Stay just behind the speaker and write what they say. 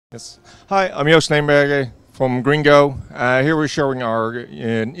Yes. Hi, I'm Joost Neenberger from GreenGo. Here we're showing our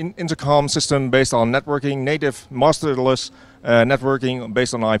intercom system based on networking, native masterless networking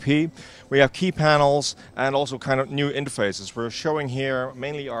based on IP. We have key panels and also kind of new interfaces. We're showing here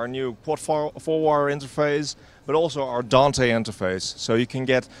mainly our new quad 4-wire interface, but also our Dante interface. So you can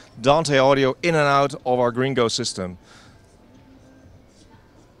get Dante audio in and out of our GreenGo system.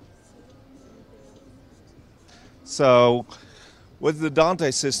 So with the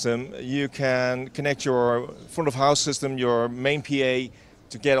Dante system, you can connect your front of house system, your main PA,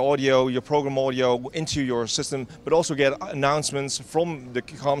 to get audio, your program audio into your system, but also get announcements from the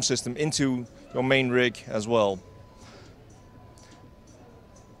comm system into your main rig as well.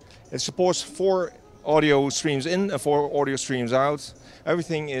 It supports 4 audio streams in and 4 audio streams out.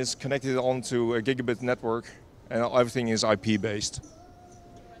 Everything is connected onto a gigabit network and everything is IP based.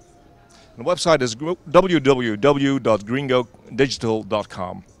 The website is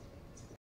www.greengodigital.com.